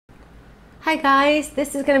Hi guys,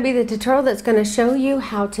 this is going to be the tutorial that's going to show you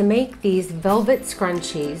how to make these velvet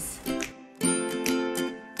scrunchies.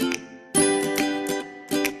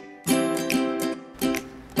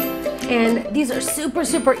 And these are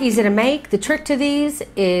super easy to make. The trick to these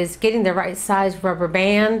is getting the right size rubber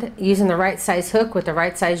band, using the right size hook with the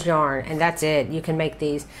right size yarn, and that's it. You can make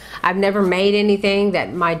these. I've never made anything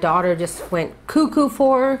that my daughter just went cuckoo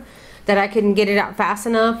for, that I couldn't get it out fast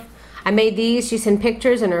enough. I made these. She sent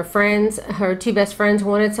pictures, and her two best friends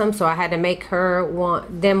wanted some, so I had to make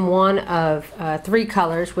them one of 3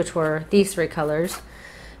 colors, which were these 3 colors,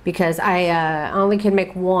 because I only could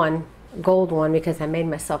make one gold one because I made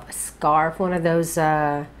myself a scarf, one of those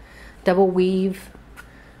double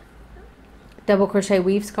crochet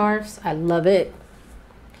weave scarves. I love it,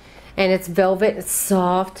 and it's velvet, it's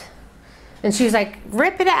soft. And she was like,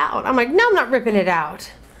 rip it out. I'm like, no, I'm not ripping it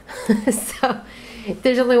out. So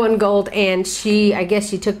there's only one gold, and I guess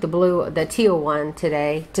she took the teal one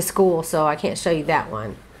today to school, so I can't show you that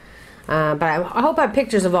one. But I hope I have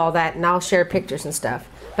pictures of all that, and I'll share pictures and stuff.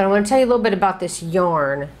 But I want to tell you a little bit about this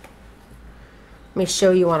yarn. Let me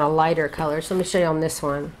show you on a lighter color. So let me show you on this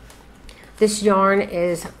one. This yarn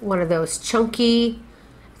is one of those chunky,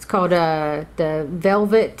 it's called the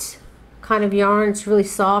velvet kind of yarn. It's really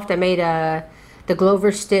soft. I made the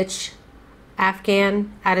Glover Stitch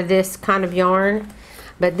Afghan out of this kind of yarn.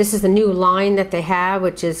 But this is the new line that they have,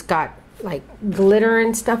 which has got like glitter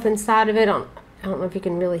and stuff inside of it. I don't know if you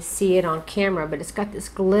can really see it on camera, but it's got this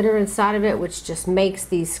glitter inside of it, which just makes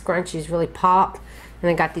these scrunchies really pop.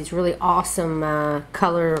 And they got these really awesome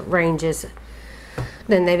color ranges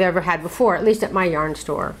than they've ever had before, at least at my yarn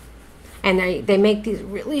store. And they make these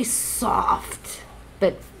really soft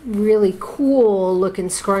but really cool looking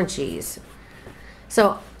scrunchies.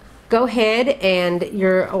 So go ahead and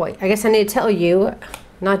oh wait, I guess I need to tell you,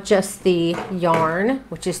 not just the yarn,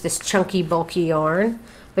 which is this chunky bulky yarn,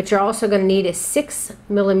 but you're also going to need a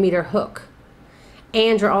 6mm hook.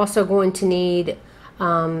 And you're also going to need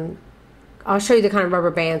I'll show you the kind of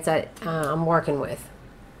rubber bands that I'm working with.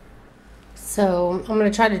 So I'm going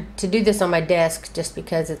to try to do this on my desk just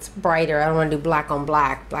because it's brighter. I don't want to do black on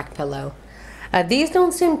black pillow. These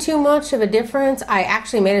don't seem too much of a difference. I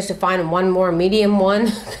actually managed to find one more medium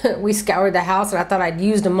one. We scoured the house, and I thought I'd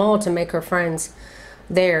used them all to make her friends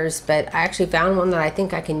theirs, but I actually found one that I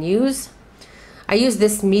think I can use. I use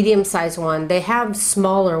this medium size one. They have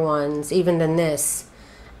smaller ones even than this,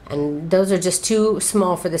 and those are just too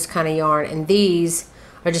small for this kind of yarn, and these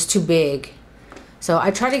are just too big. So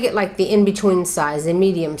I try to get like the in-between size, the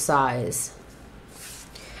medium size.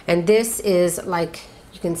 And this is like,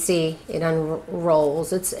 you can see it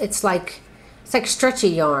unrolls. It's like stretchy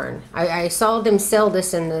yarn. I saw them sell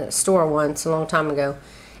this in the store once a long time ago.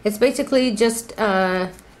 It's basically just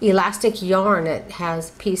elastic yarn. It has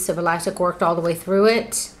a piece of elastic worked all the way through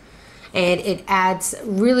it. And it adds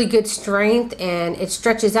really good strength, and it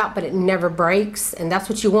stretches out, but it never breaks. And that's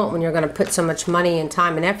what you want when you're going to put so much money and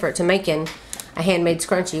time and effort to making a handmade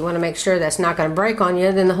scrunchie. You want to make sure that's not going to break on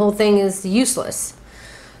you, then the whole thing is useless.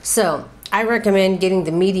 So I recommend getting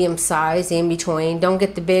the medium size, the in-between. Don't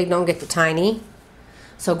get the big, don't get the tiny.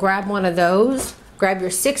 So grab one of those. Grab your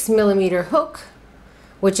 6mm hook,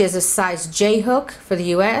 which is a size J hook for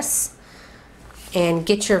the US. And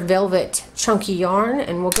get your velvet chunky yarn,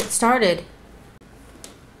 and we'll get started.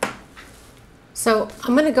 So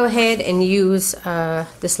I'm going to go ahead and use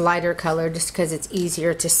this lighter color just because it's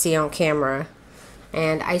easier to see on camera.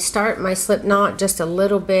 And I start my slip knot just a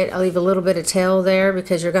little bit. I'll leave a little bit of tail there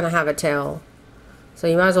because you're going to have a tail. So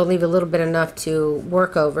you might as well leave a little bit enough to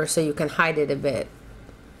work over so you can hide it a bit.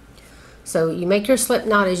 So you make your slip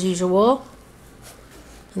knot as usual.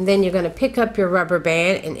 And then you're going to pick up your rubber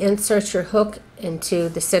band and insert your hook into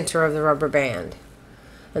the center of the rubber band.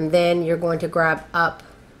 And then you're going to grab up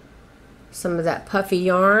some of that puffy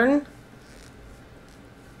yarn.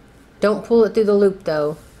 Don't pull it through the loop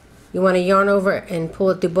though. You want to yarn over and pull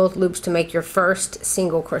it through both loops to make your first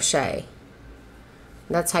single crochet.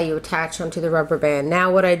 That's how you attach onto the rubber band. Now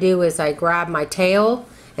what I do is I grab my tail,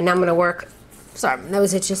 and now I'm going to work, sorry, my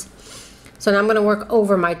nose itches. So now I'm going to work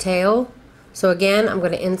over my tail. So again, I'm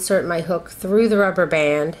going to insert my hook through the rubber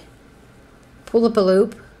band, pull up a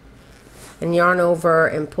loop, and yarn over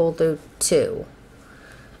and pull through 2.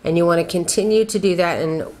 And you want to continue to do that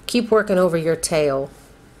and keep working over your tail.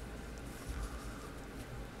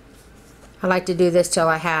 I like to do this till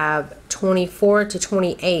I have 24 to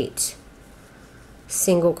 28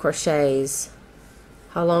 single crochets.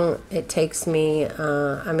 How long it takes me,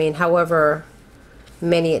 however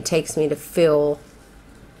many it takes me to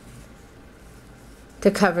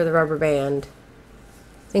cover the rubber band.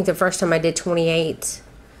 I think the first time I did 28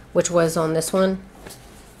 which was on this one.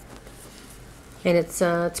 And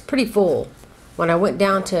it's pretty full. When I went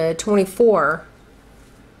down to 24,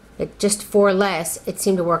 it just 4 less, it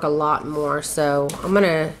seemed to work a lot more. So I'm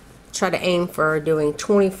gonna try to aim for doing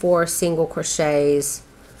 24 single crochets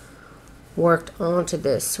worked onto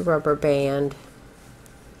this rubber band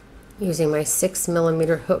using my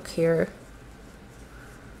 6mm hook here.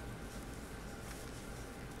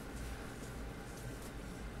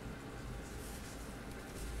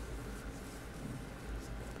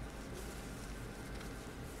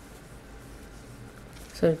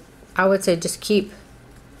 So I would say just keep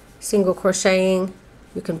single crocheting.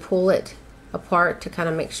 You can pull it apart to kind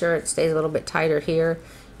of make sure it stays a little bit tighter here.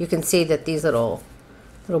 You can see that these little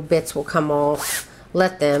bits will come off.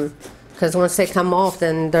 Let them, because once they come off,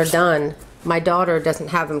 then they're done. My daughter doesn't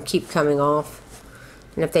have them keep coming off,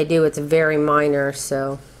 and if they do, it's very minor,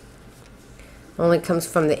 so only comes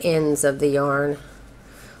from the ends of the yarn.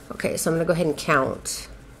 Okay, so I'm going to go ahead and count.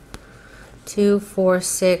 2, 4,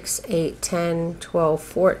 6, 8, 10, 12,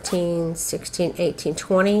 14, 16, 18,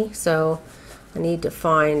 20. So I need to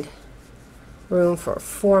find room for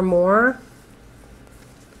 4 more.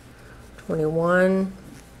 21,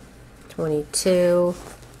 22,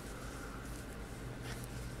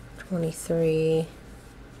 23,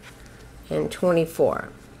 and 24.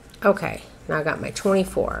 Okay, now I got my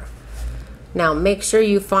 24. Now make sure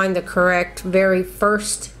you find the correct very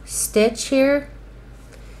first stitch here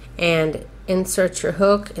and insert your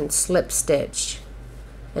hook and slip stitch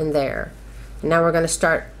in there. And now we're going to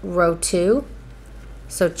start row 2.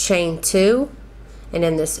 So chain 2, and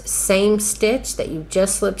in this same stitch that you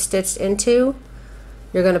just slip stitched into,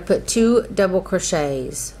 you're going to put 2 double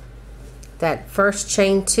crochets. That first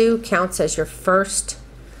chain 2 counts as your first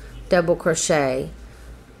double crochet.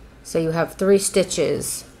 So you have 3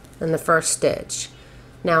 stitches in the first stitch.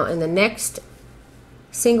 Now in the next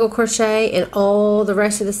single crochet and all the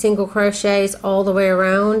rest of the single crochets all the way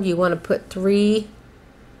around, you want to put 3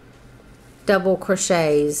 double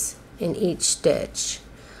crochets in each stitch.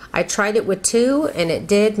 I tried it with 2 and it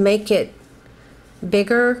did make it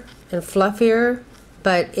bigger and fluffier,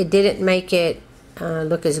 but it didn't make it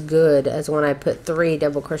look as good as when I put 3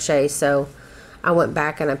 double crochets. So I went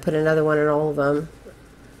back and I put another one in all of them.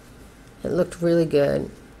 It looked really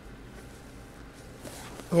good.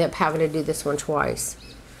 I ended up having to do this one twice.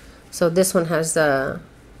 So this one has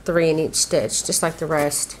 3 in each stitch, just like the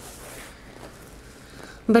rest.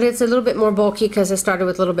 But it's a little bit more bulky because I started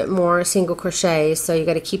with a little bit more single crochets, so you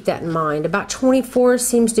got to keep that in mind. About 24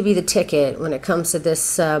 seems to be the ticket when it comes to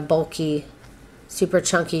this bulky, super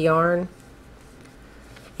chunky yarn.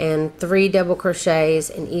 And 3 double crochets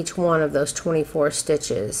in each one of those 24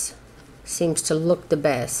 stitches seems to look the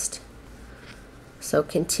best. So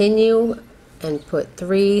continue and put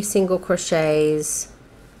 3 single crochets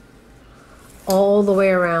all the way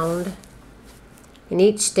around in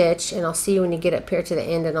each stitch, and I'll see you when you get up here to the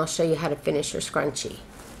end, and I'll show you how to finish your scrunchie.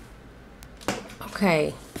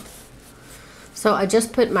 Okay, so I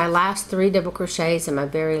just put my last 3 double crochets in my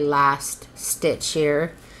very last stitch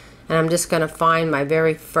here, and I'm just going to find my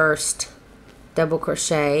very first double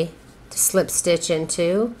crochet to slip stitch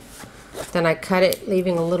into. Then I cut it,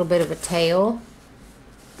 leaving a little bit of a tail.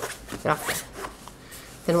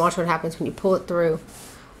 Then watch what happens when you pull it through.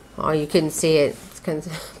 Oh, you couldn't see it.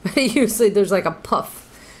 But usually there's like a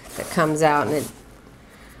puff that comes out, and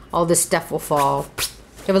all this stuff will fall.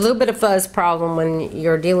 You have a little bit of fuzz problem when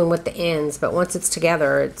you're dealing with the ends, but once it's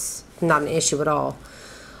together, it's not an issue at all.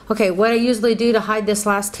 Okay, what I usually do to hide this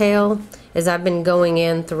last tail is I've been going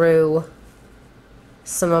in through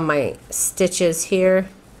some of my stitches here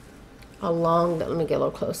along the, let me get a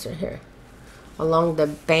little closer here, along the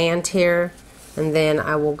band here, and then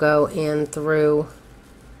I will go in through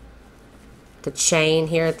the chain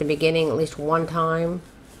here at the beginning at least one time,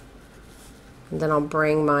 and then I'll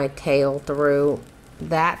bring my tail through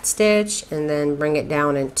that stitch and then bring it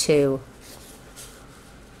down into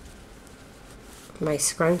my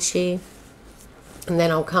scrunchie, and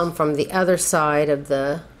then I'll come from the other side of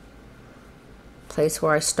the place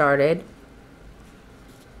where I started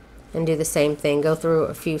and do the same thing. Go through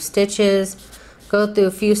a few stitches,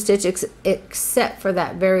 except for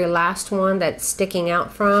that very last one that's sticking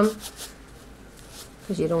out from,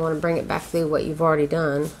 because you don't want to bring it back through what you've already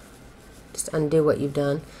done. Just undo what you've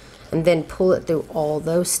done, and then pull it through all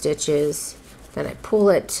those stitches. Then I pull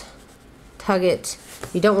it, tug it.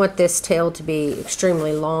 You don't want this tail to be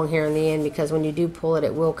extremely long here in the end, because when you do pull it,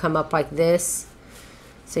 it will come up like this.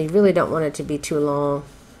 So you really don't want it to be too long.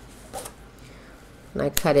 And I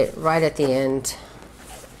cut it right at the end.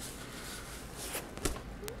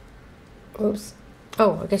 Oops.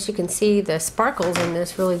 Oh, I guess you can see the sparkles in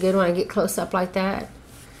this really good when I get close up like that.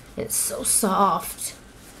 It's so soft.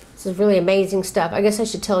 This is really amazing stuff. I guess I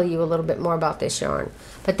should tell you a little bit more about this yarn.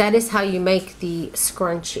 But that is how you make the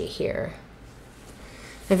scrunchie here.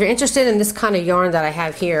 If you're interested in this kind of yarn that I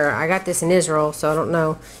have here, I got this in Israel, so I don't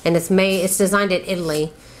know. And it's designed in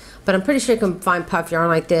Italy. But I'm pretty sure you can find puff yarn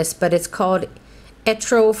like this. But it's called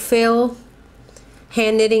Etrofil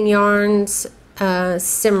hand knitting yarns,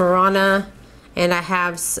 Cimarrona. And I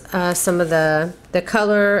have some of the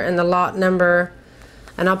color and the lot number.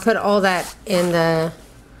 And I'll put all that in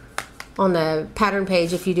on the pattern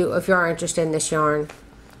page if you are interested in this yarn,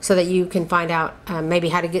 so that you can find out maybe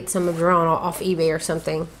how to get some of your own off eBay or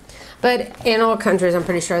something. But in all countries, I'm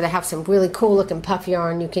pretty sure they have some really cool looking puff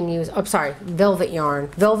yarn you can use. Oh, sorry, velvet yarn.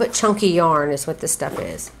 Velvet chunky yarn is what this stuff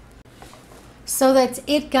is. So that's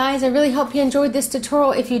it, guys. I really hope you enjoyed this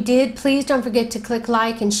tutorial. If you did, please don't forget to click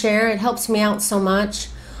like and share. It helps me out so much.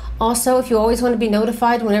 Also, if you always want to be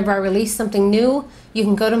notified whenever I release something new, you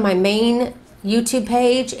can go to my main YouTube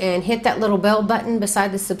page and hit that little bell button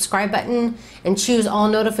beside the subscribe button and choose all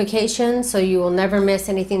notifications so you will never miss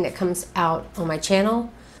anything that comes out on my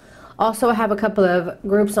channel. Also, I have a couple of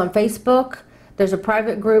groups on Facebook. There's a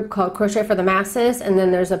private group called Crochet for the Masses, and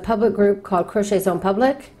then there's a public group called Crochet Zone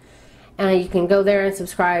Public. You can go there and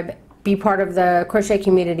subscribe, be part of the crochet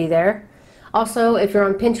community there. Also, if you're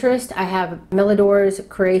on Pinterest, I have Melodor's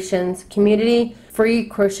Creations community, free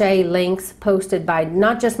crochet links posted by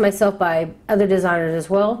not just myself, by other designers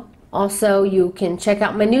as well. Also, you can check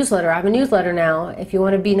out my newsletter. I have a newsletter now. If you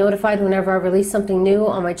want to be notified whenever I release something new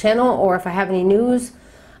on my channel, or if I have any news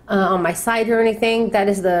on my site or anything, that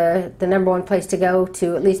is the #1 place to go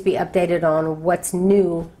to at least be updated on what's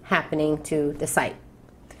new happening to the site.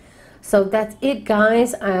 So that's it,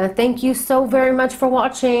 guys. Thank you so very much for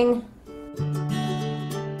watching.